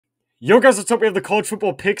Yo guys, what's up? We have the college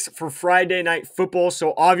football picks for Friday night football.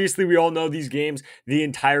 So obviously we all know these games the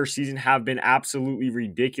entire season have been absolutely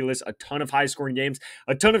ridiculous. A ton of high scoring games,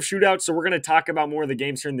 a ton of shootouts. So we're going to talk about more of the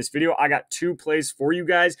games here in this video. I got two plays for you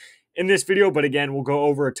guys in this video, but again, we'll go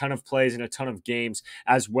over a ton of plays and a ton of games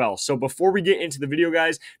as well. So before we get into the video,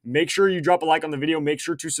 guys, make sure you drop a like on the video. Make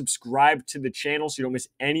sure to subscribe to the channel so you don't miss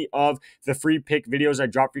any of the free pick videos I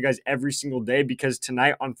drop for you guys every single day, because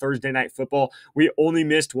tonight on Thursday Night Football, we only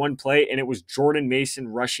missed one play, and it was Jordan Mason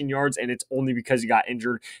rushing yards, and it's only because he got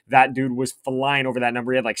injured. That dude was flying over that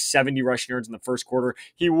number. He had like 70 rushing yards in the first quarter.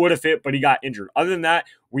 He would have hit, but he got injured. Other than that,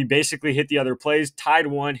 we basically hit the other plays, tied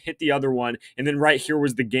one, hit the other one, and then right here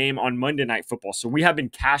was the game on Monday Night Football. So we have been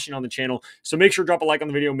cashing on the channel. So make sure to drop a like on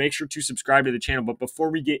the video. Make sure to subscribe to the channel. But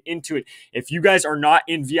before we get into it, if you guys are not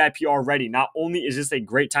in VIP already, not only is this a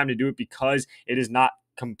great time to do it because it is not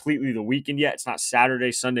completely the weekend yet. It's not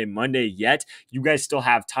Saturday, Sunday, Monday yet. You guys still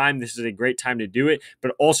have time. This is a great time to do it.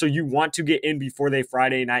 But also you want to get in before the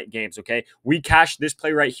Friday night games, okay? We cashed this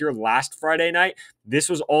play right here last Friday night. This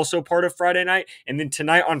was also part of Friday night. And then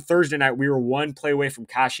tonight on Thursday night, we were one play away from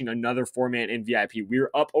cashing another four-man in VIP. We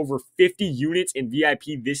were up over 50 units in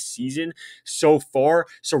VIP this season so far.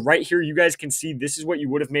 So right here, you guys can see this is what you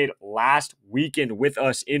would have made last weekend with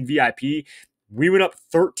us in VIP. We went up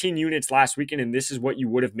 13 units last weekend, and this is what you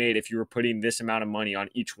would have made if you were putting this amount of money on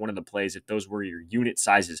each one of the plays, if those were your unit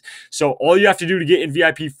sizes. So all you have to do to get in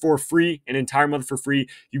VIP for free, an entire month for free,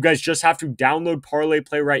 you guys just have to download Parlay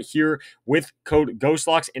Play right here with code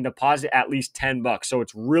GHOSTLOCKS and deposit at least $10. So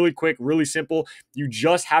it's really quick, really simple. You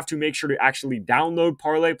just have to make sure to actually download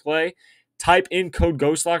Parlay Play, type in code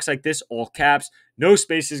GHOSTLOCKS like this, all caps, no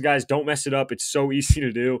spaces, guys. Don't mess it up. It's so easy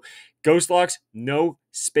to do. GHOSTLOCKS, no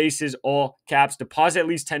spaces, all caps. Deposit at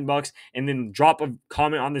least $10 and then drop a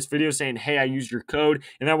comment on this video saying, hey, I used your code,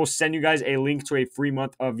 and I will send you guys a link to a free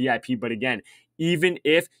month of VIP. But again, even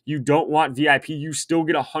if you don't want VIP, you still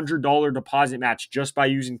get a $100 deposit match just by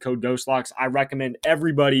using code GHOSTLOCKS. I recommend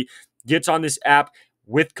everybody gets on this app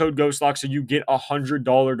with code GHOSTLOCKS, so you get a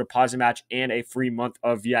 $100 deposit match and a free month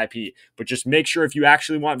of VIP. But just make sure if you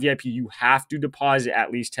actually want VIP, you have to deposit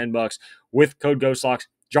at least $10 with code GHOSTLOCKS.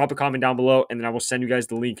 Drop a comment down below, and then I will send you guys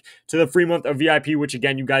the link to the free month of VIP, which,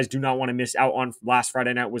 again, you guys do not want to miss out on. Last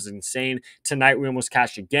Friday night was insane. Tonight, we almost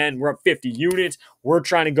cashed again. We're up 50 units. We're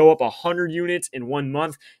trying to go up 100 units in 1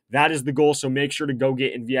 month. That is the goal, so make sure to go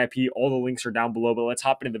get in VIP. All the links are down below, but let's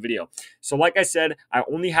hop into the video. So like I said, I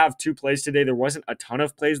only have two plays today. There wasn't a ton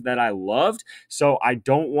of plays that I loved, so I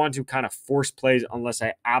don't want to kind of force plays unless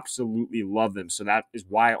I absolutely love them. So that is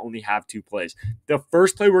why I only have two plays. The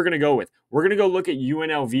first play we're going to go with, we're going to go look at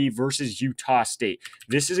UNLV versus Utah State.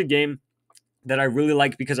 This is a game that I really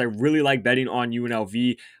like because I really like betting on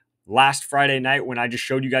UNLV. Last Friday night, when I just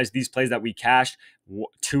showed you guys these plays that we cashed,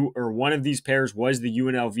 one of these pairs was the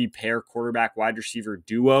UNLV pair quarterback wide receiver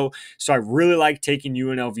duo. So I really like taking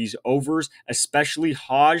UNLV's overs, especially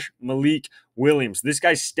Malik Williams. This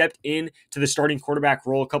guy stepped in to the starting quarterback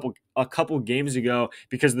role a couple games ago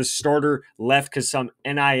because the starter left because some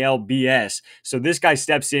NIL BS. So this guy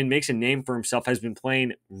steps in, makes a name for himself, has been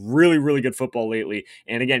playing really, really good football lately.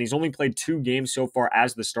 And again, he's only played 2 games so far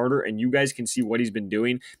as the starter, and you guys can see what he's been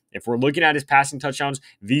doing. If we're looking at his passing touchdowns,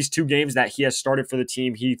 these 2 games that he has started for the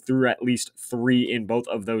team, he threw at least 3 in both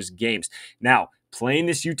of those games. Now, playing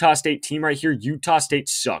this Utah State team right here, Utah State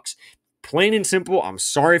sucks. Plain and simple, I'm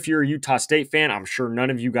sorry if you're a Utah State fan. I'm sure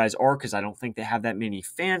none of you guys are because I don't think they have that many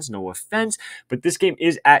fans. No offense. But this game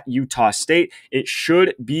is at Utah State. It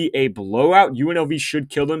should be a blowout. UNLV should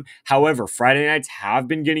kill them. However, Friday nights have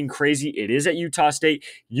been getting crazy. It is at Utah State.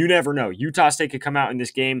 You never know. Utah State could come out in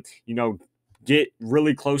this game, get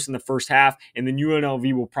really close in the first half, and then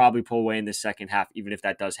UNLV will probably pull away in the second half. Even if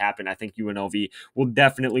that does happen, I think UNLV will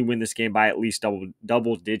definitely win this game by at least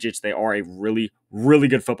double digits. They are a really, really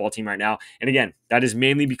good football team right now. And again, that is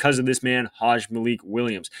mainly because of this man, Malik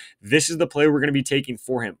Williams. This is the play we're going to be taking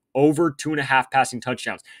for him. Over 2.5 passing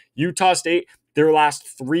touchdowns. Utah State, their last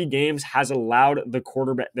 3 games has allowed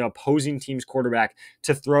the opposing team's quarterback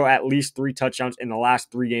to throw at least 3 touchdowns in the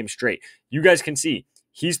last 3 games straight. You guys can see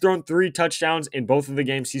he's thrown 3 touchdowns in both of the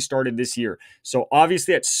games he started this year. So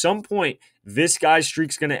obviously at some point, this guy's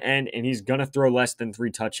streak's going to end and he's going to throw less than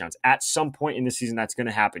 3 touchdowns. At some point in the season, that's going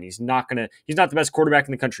to happen. He's not the best quarterback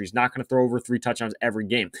in the country. He's not going to throw over 3 touchdowns every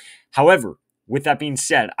game. However, with that being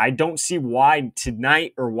said, I don't see why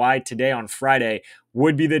tonight or why today on Friday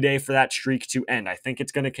would be the day for that streak to end. I think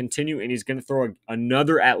it's going to continue, and he's going to throw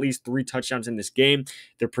another at least 3 touchdowns in this game.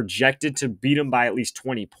 They're projected to beat him by at least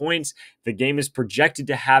 20 points. The game is projected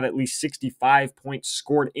to have at least 65 points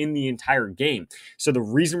scored in the entire game. So the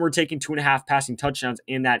reason we're taking 2.5 passing touchdowns,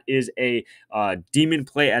 and that is a demon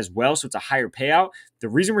play as well, so it's a higher payout. The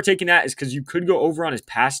reason we're taking that is because you could go over on his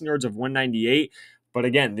passing yards of 198. But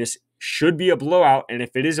again, this should be a blowout, and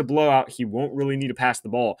if it is a blowout, he won't really need to pass the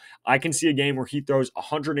ball. I can see a game where he throws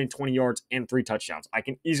 120 yards and 3 touchdowns. I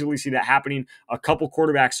can easily see that happening. A couple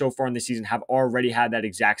quarterbacks so far in the season have already had that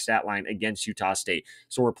exact stat line against Utah State.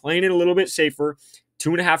 So we're playing it a little bit safer.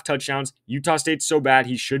 2.5 touchdowns. Utah State's so bad,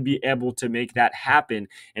 he should be able to make that happen.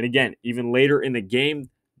 And again, even later in the game,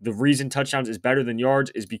 the reason touchdowns is better than yards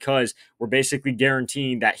is because we're basically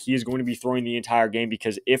guaranteeing that he is going to be throwing the entire game,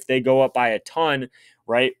 because if they go up by a ton,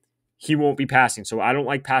 right, he won't be passing. So I don't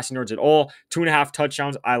like passing yards at all. 2.5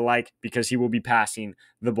 touchdowns I like because he will be passing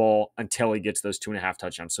the ball until he gets those 2.5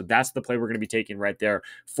 touchdowns. So that's the play we're going to be taking right there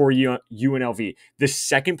for UNLV. The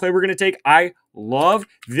second play we're going to take, I love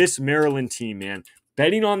this Maryland team, man.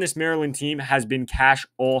 Betting on this Maryland team has been cash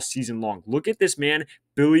all season long. Look at this man,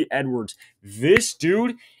 Billy Edwards. This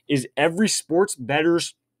dude is every sports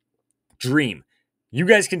bettor's dream. You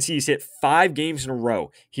guys can see he's hit 5 games in a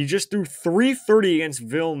row. He just threw 330 against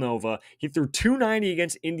Villanova. He threw 290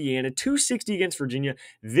 against Indiana, 260 against Virginia.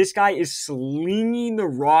 This guy is slinging the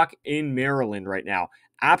rock in Maryland right now.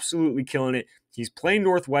 Absolutely killing it. He's playing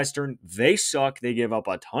Northwestern. They suck. They give up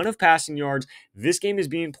a ton of passing yards. This game is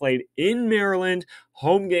being played in Maryland.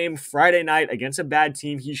 Home game Friday night against a bad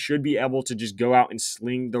team. He should be able to just go out and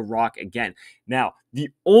sling the rock again. Now, the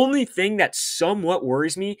only thing that somewhat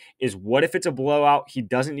worries me is what if it's a blowout? He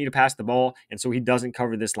doesn't need to pass the ball, and so he doesn't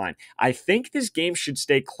cover this line. I think this game should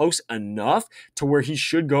stay close enough to where he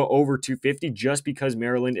should go over 250 just because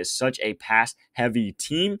Maryland is such a pass-heavy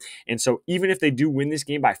team. And so even if they do win this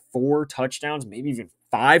game by 4 touchdowns, maybe even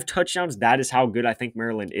 5 touchdowns, that is how good I think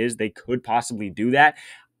Maryland is. They could possibly do that.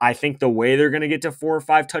 I think the way they're going to get to 4 or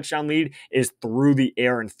 5 touchdown lead is through the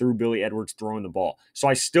air and through Billy Edwards throwing the ball. So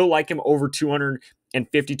I still like him over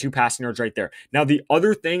 252 passing yards right there. Now, the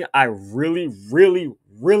other thing I really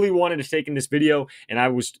wanted to take in this video, and I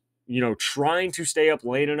was trying to stay up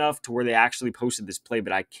late enough to where they actually posted this play,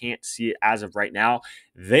 but I can't see it as of right now.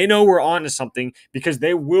 They know we're on to something because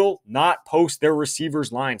they will not post their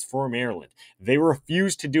receivers' lines for Maryland. They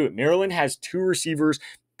refuse to do it. Maryland has 2 receivers,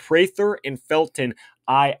 Prather and Felton.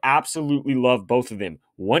 I absolutely love both of them.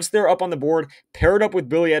 Once they're up on the board, pair it up with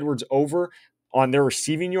Billy Edwards over on their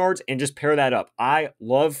receiving yards and just pair that up. I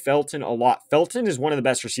love Felton a lot. Felton is one of the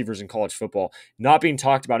best receivers in college football. Not being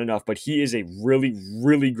talked about enough, but he is a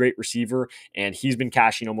really great receiver, and he's been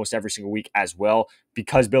cashing almost every single week as well.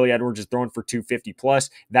 Because Billy Edwards is throwing for 250 plus,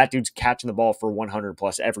 that dude's catching the ball for 100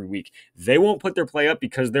 plus every week. They won't put their play up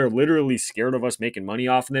because they're literally scared of us making money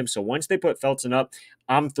off of them. So once they put Felton up,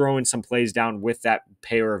 I'm throwing some plays down with that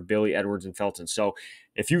pair of Billy Edwards and Felton. So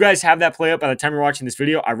if you guys have that play up by the time you're watching this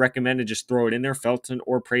video, I recommend to just throw it in there. Felton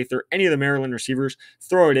or Prather, any of the Maryland receivers,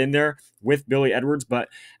 throw it in there with Billy Edwards. But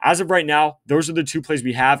as of right now, those are the 2 plays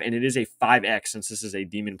we have, and it is a 5X since this is a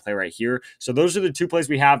demon play right here. So those are the 2 plays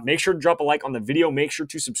we have. Make sure to drop a like on the video. Make sure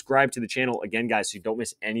to subscribe to the channel again, guys, so you don't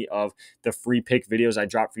miss any of the free pick videos I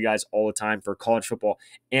drop for you guys all the time for college football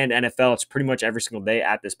and NFL. It's pretty much every single day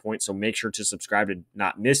at this point, so make sure to subscribe to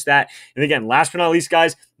not miss that. And again, last but not least,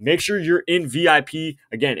 guys, make sure you're in VIP.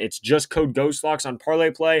 Again, it's just code GHOSTLOCKS on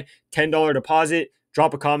Parlay Play, $10 deposit.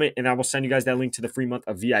 Drop a comment, and I will send you guys that link to the free month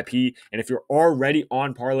of VIP. And if you're already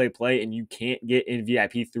on Parlay Play and you can't get in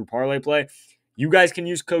VIP through Parlay Play, you guys can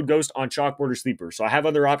use code GHOST on Chalkboard or Sleeper. So I have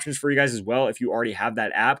other options for you guys as well if you already have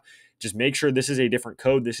that app. Just make sure this is a different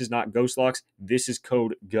code. This is not GHOSTLOCKS. This is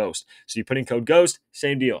code GHOST. So you put in code GHOST,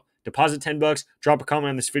 same deal. Deposit $10, drop a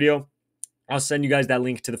comment on this video. I'll send you guys that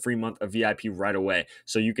link to the free month of VIP right away.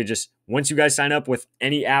 So you could just, once you guys sign up with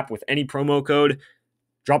any app, with any promo code,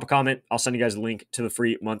 drop a comment. I'll send you guys a link to the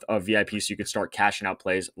free month of VIP so you can start cashing out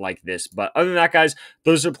plays like this. But other than that, guys,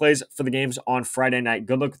 those are plays for the games on Friday night.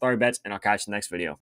 Good luck with all your bets, and I'll catch you in the next video.